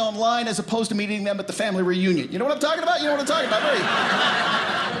somebody online as opposed to meeting them at the family reunion. You know what I'm talking about? You know what I'm talking about,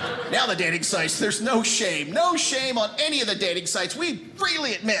 right? Now the dating sites, there's no shame on any of the dating sites. We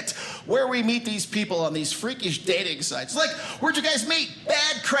freely admit where we meet these people on these freakish dating sites. Where'd you guys meet?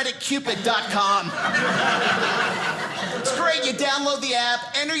 Badcreditcupid.com. It's great. You download the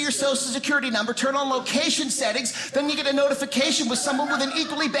app, enter your social security number, turn on location settings, then you get a notification with someone with an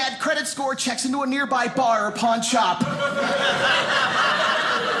equally bad credit score checks into a nearby bar or pawn shop.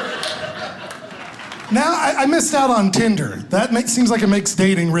 Now, I missed out on Tinder. That seems like it makes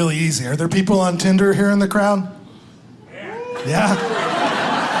dating really easy. Are there people on Tinder here in the crowd?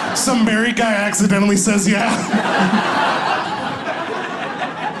 Yeah? Some married guy accidentally says yeah.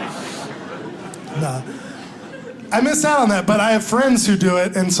 Nah. I missed out on that, but I have friends who do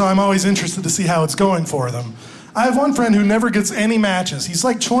it, and so I'm always interested to see how it's going for them. I have one friend who never gets any matches. He's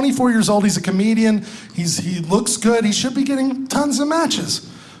 24 years old. He's a comedian. He looks good. He should be getting tons of matches.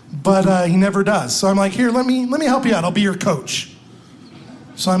 But he never does. So I'm like, here, let me help you out. I'll be your coach.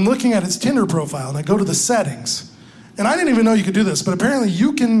 So I'm looking at his Tinder profile, and I go to the settings. And I didn't even know you could do this, but apparently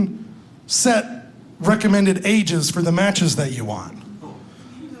you can set recommended ages for the matches that you want.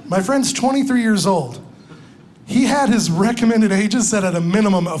 My friend's 23 years old. He had his recommended ages set at a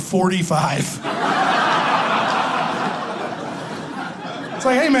minimum of 45. It's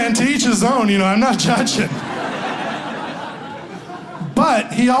like, hey man, to each his own, I'm not judging.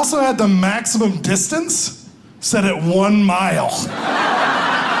 But he also had the maximum distance set at 1 mile.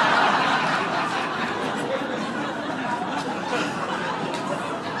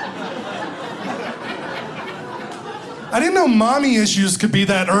 I didn't know mommy issues could be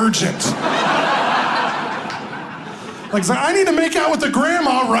that urgent. I need to make out with the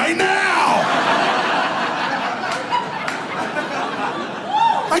grandma right now.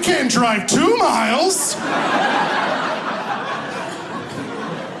 I can't drive 2 miles.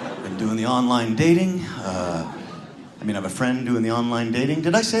 Doing the online dating. I have a friend doing the online dating.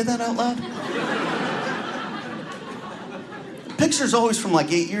 Did I say that out loud? Picture's always from 8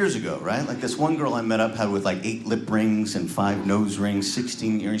 years ago, right? This one girl I met up had with 8 lip rings and 5 nose rings,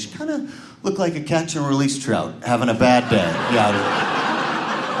 16 earrings. She kind of looked like a catch and release trout having a bad day. Yeah.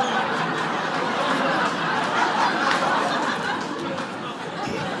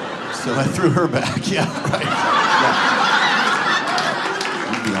 So I threw her back. Yeah, right. Yeah.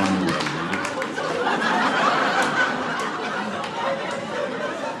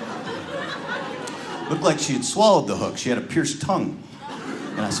 Looked like she had swallowed the hook. She had a pierced tongue.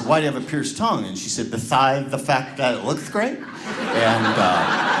 And I said, why do you have a pierced tongue? And she said, beside the fact that it looks great. And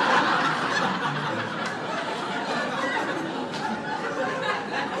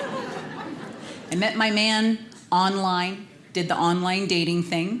I met my man online, did the online dating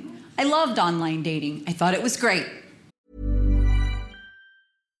thing. I loved online dating. I thought it was great.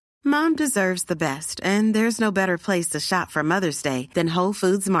 Mom deserves the best, and there's no better place to shop for Mother's Day than Whole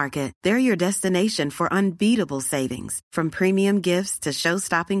Foods Market. They're your destination for unbeatable savings, from premium gifts to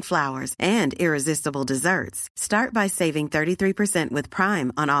show-stopping flowers and irresistible desserts. Start by saving 33% with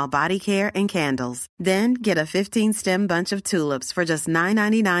Prime on all body care and candles. Then get a 15-stem bunch of tulips for just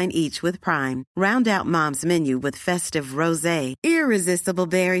 $9.99 each with Prime. Round out Mom's menu with festive rosé, irresistible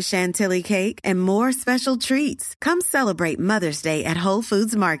berry chantilly cake, and more special treats. Come celebrate Mother's Day at Whole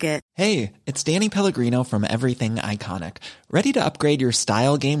Foods Market. Hey, it's Danny Pellegrino from Everything Iconic. Ready to upgrade your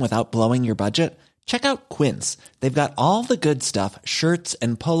style game without blowing your budget? Check out Quince. They've got all the good stuff, shirts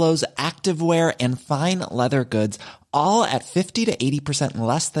and polos, activewear, and fine leather goods, all at 50 to 80%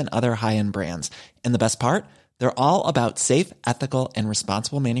 less than other high-end brands. And the best part? They're all about safe, ethical, and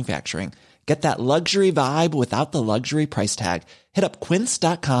responsible manufacturing. Get that luxury vibe without the luxury price tag. Hit up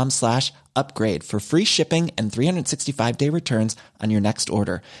quince.com/upgrade for free shipping and 365-day returns on your next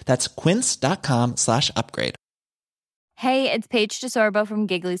order. That's quince.com/upgrade. Hey, it's Paige DeSorbo from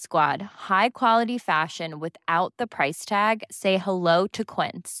Giggly Squad. High quality fashion without the price tag. Say hello to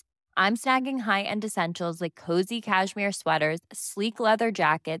Quince. I'm snagging high-end essentials like cozy cashmere sweaters, sleek leather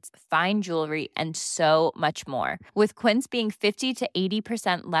jackets, fine jewelry, and so much more. With Quince being 50 to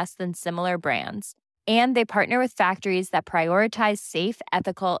 80% less than similar brands. And they partner with factories that prioritize safe,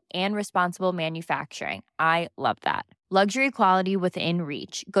 ethical, and responsible manufacturing. I love that. Luxury quality within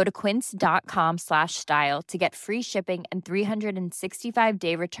reach. Go to quince.com/style to get free shipping and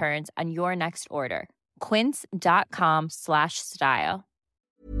 365-day returns on your next order. Quince.com/style.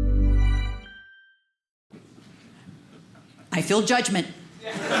 I feel judgment.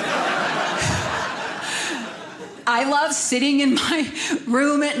 I love sitting in my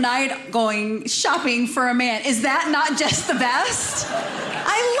room at night going shopping for a man. Is that not just the best?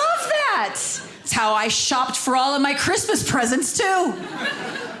 I love that. It's how I shopped for all of my Christmas presents too.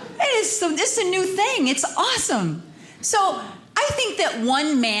 It's a new thing. It's awesome. So I think that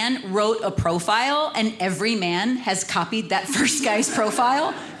one man wrote a profile and every man has copied that first guy's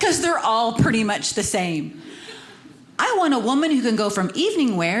profile because they're all pretty much the same. I want a woman who can go from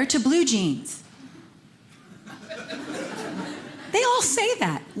evening wear to blue jeans. They all say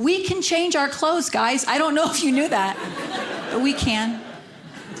that. We can change our clothes, guys. I don't know if you knew that, but we can.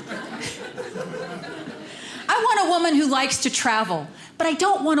 I want a woman who likes to travel, but I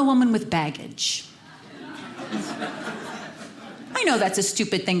don't want a woman with baggage. I know that's a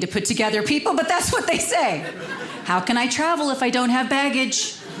stupid thing to put together, people, but that's what they say. How can I travel if I don't have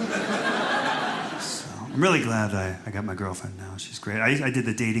baggage? I'm really glad I got my girlfriend now. She's great. I did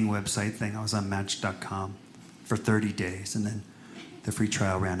the dating website thing. I was on Match.com for 30 days, and then the free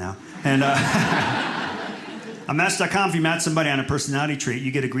trial ran out. And on Match.com, if you match somebody on a personality trait,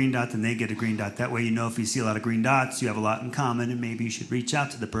 you get a green dot, and they get a green dot. That way you know if you see a lot of green dots, you have a lot in common, and maybe you should reach out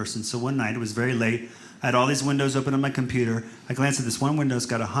to the person. So one night, it was very late. I had all these windows open on my computer. I glanced at this one window. It's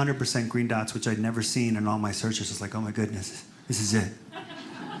got 100% green dots, which I'd never seen in all my searches. I was like, oh my goodness, this is it.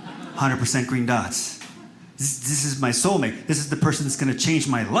 100% green dots. This is my soulmate. This is the person that's going to change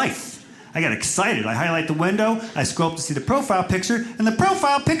my life. I got excited. I highlight the window. I scroll up to see the profile picture, and the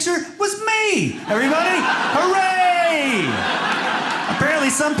profile picture was me. Everybody, hooray! Apparently,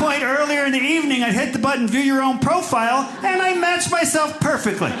 some point earlier in the evening, I hit the button, view your own profile, and I matched myself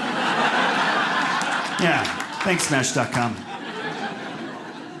perfectly. Yeah, thanks, Match.com.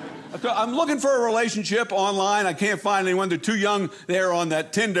 I'm looking for a relationship online. I can't find anyone. They're too young there on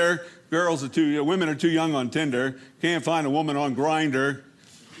that Tinder. Women are too young on Tinder. Can't find a woman on Grindr.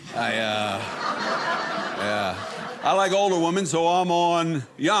 I like older women, so I'm on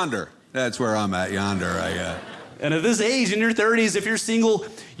Yonder. That's where I'm at, Yonder. And at this age, in your 30s, if you're single,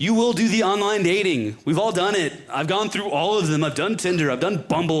 you will do the online dating. We've all done it. I've gone through all of them. I've done Tinder, I've done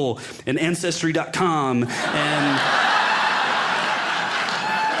Bumble, and Ancestry.com, and...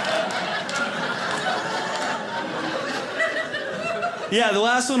 Yeah, the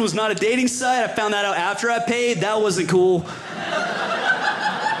last one was not a dating site. I found that out after I paid. That wasn't cool.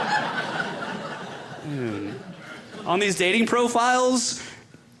 On these dating profiles,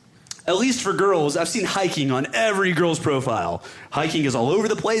 at least for girls, I've seen hiking on every girl's profile. Hiking is all over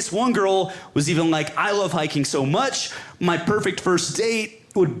the place. One girl was even like, I love hiking so much, my perfect first date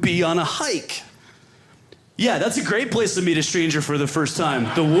would be on a hike. Yeah, that's a great place to meet a stranger for the first time.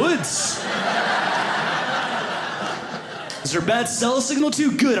 The woods. Is there a bad cell signal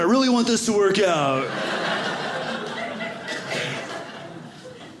too? Good, I really want this to work out.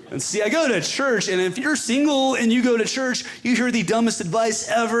 And see, I go to church, and if you're single and you go to church, you hear the dumbest advice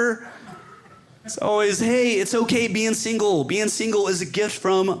ever. It's always, hey, it's okay being single. Being single is a gift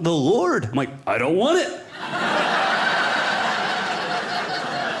from the Lord. I'm like, I don't want it.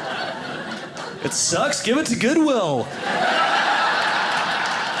 It sucks, give it to Goodwill.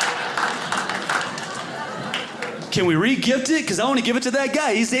 Can we re-gift it? Because I want to give it to that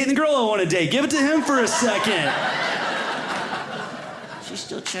guy. He's dating the girl I want to date. Give it to him for a second. She's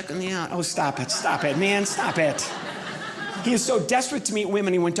still checking me out. Oh, stop it, man, stop it. He is so desperate to meet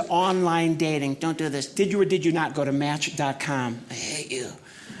women, he went to online dating. Don't do this. Did you or did you not go to Match.com? I hate you.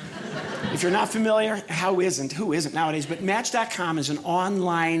 If you're not familiar, who isn't nowadays? But Match.com is an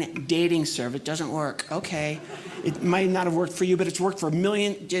online dating service. It doesn't work. Okay, it might not have worked for you, but it's worked for a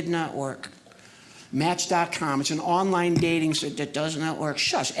million. Did not work. Match.com, it's an online dating site that does not work.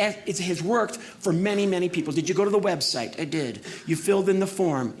 Shush, it has worked for many, many people. Did you go to the website? I did. You filled in the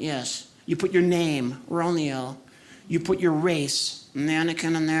form? Yes. You put your name, Romeo. You put your race,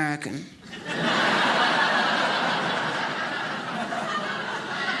 Mannequin American.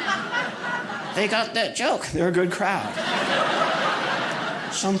 They got that joke. They're a good crowd.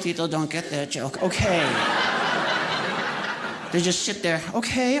 Some people don't get that joke. Okay. They just sit there.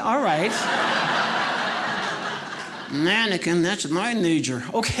 Okay, all right. Mannequin, that's my major.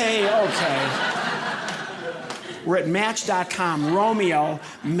 Okay. We're at Match.com. Romeo,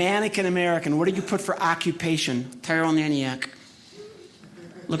 Mannequin American. What did you put for occupation? Pyromaniac.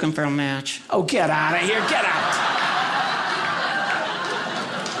 Looking for a match. Oh, get out of here. Get out.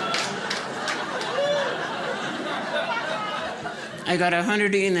 I got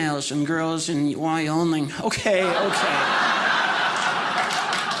 100 emails from girls in Wyoming. Okay.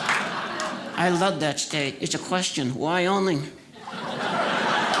 I love that state. It's a question. Wyoming.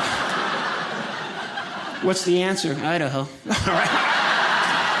 What's the answer? Idaho. All right.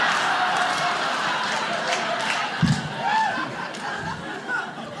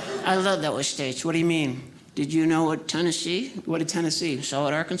 I love those states. What do you mean? Did you know what Tennessee? What did Tennessee? So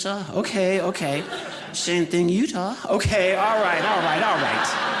what, Arkansas? Okay. Same thing, Utah. Okay, all right.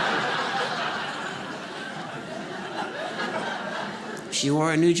 She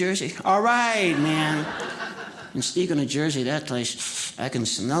wore a New Jersey. All right, man. And speaking of Jersey, that place, I can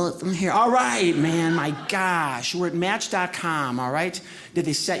smell it from here. All right, man, my gosh. We're at Match.com, all right? Did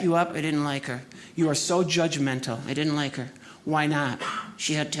they set you up? I didn't like her. You are so judgmental. I didn't like her. Why not?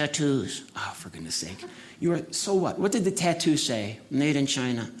 She had tattoos. Oh, for goodness sake. You are, so what? What did the tattoo say? Made in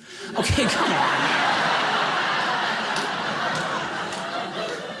China. Okay, come on.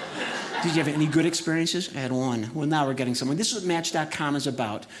 Did you have any good experiences? I had one. Well, now we're getting somewhere. This is what Match.com is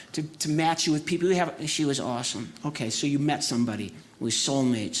about, to match you with people who have. She was awesome. Okay, so you met somebody. We were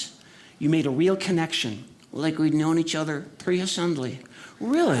soulmates. You made a real connection, like we'd known each other pre-assembly.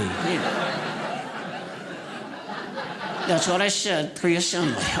 Really? Yeah. That's what I said,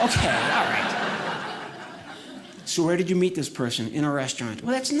 pre-assembly. Okay, all right. So where did you meet this person? In a restaurant.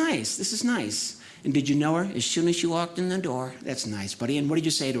 Well, that's nice. This is nice. And did you know her as soon as you walked in the door? That's nice, buddy. And what did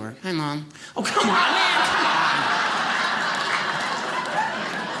you say to her? Hi, Mom. Oh, come on, man, come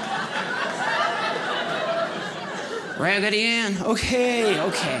on. Raggedy Ann.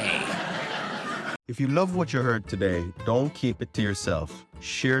 Okay. If you love what you heard today, don't keep it to yourself.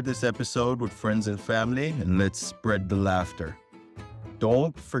 Share this episode with friends and family, and let's spread the laughter.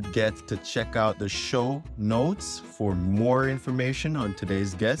 Don't forget to check out the show notes for more information on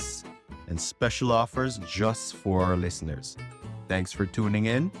today's guests and special offers just for our listeners. Thanks for tuning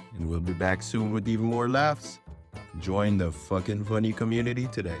in, and we'll be back soon with even more laughs. Join the fucking funny community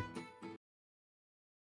today.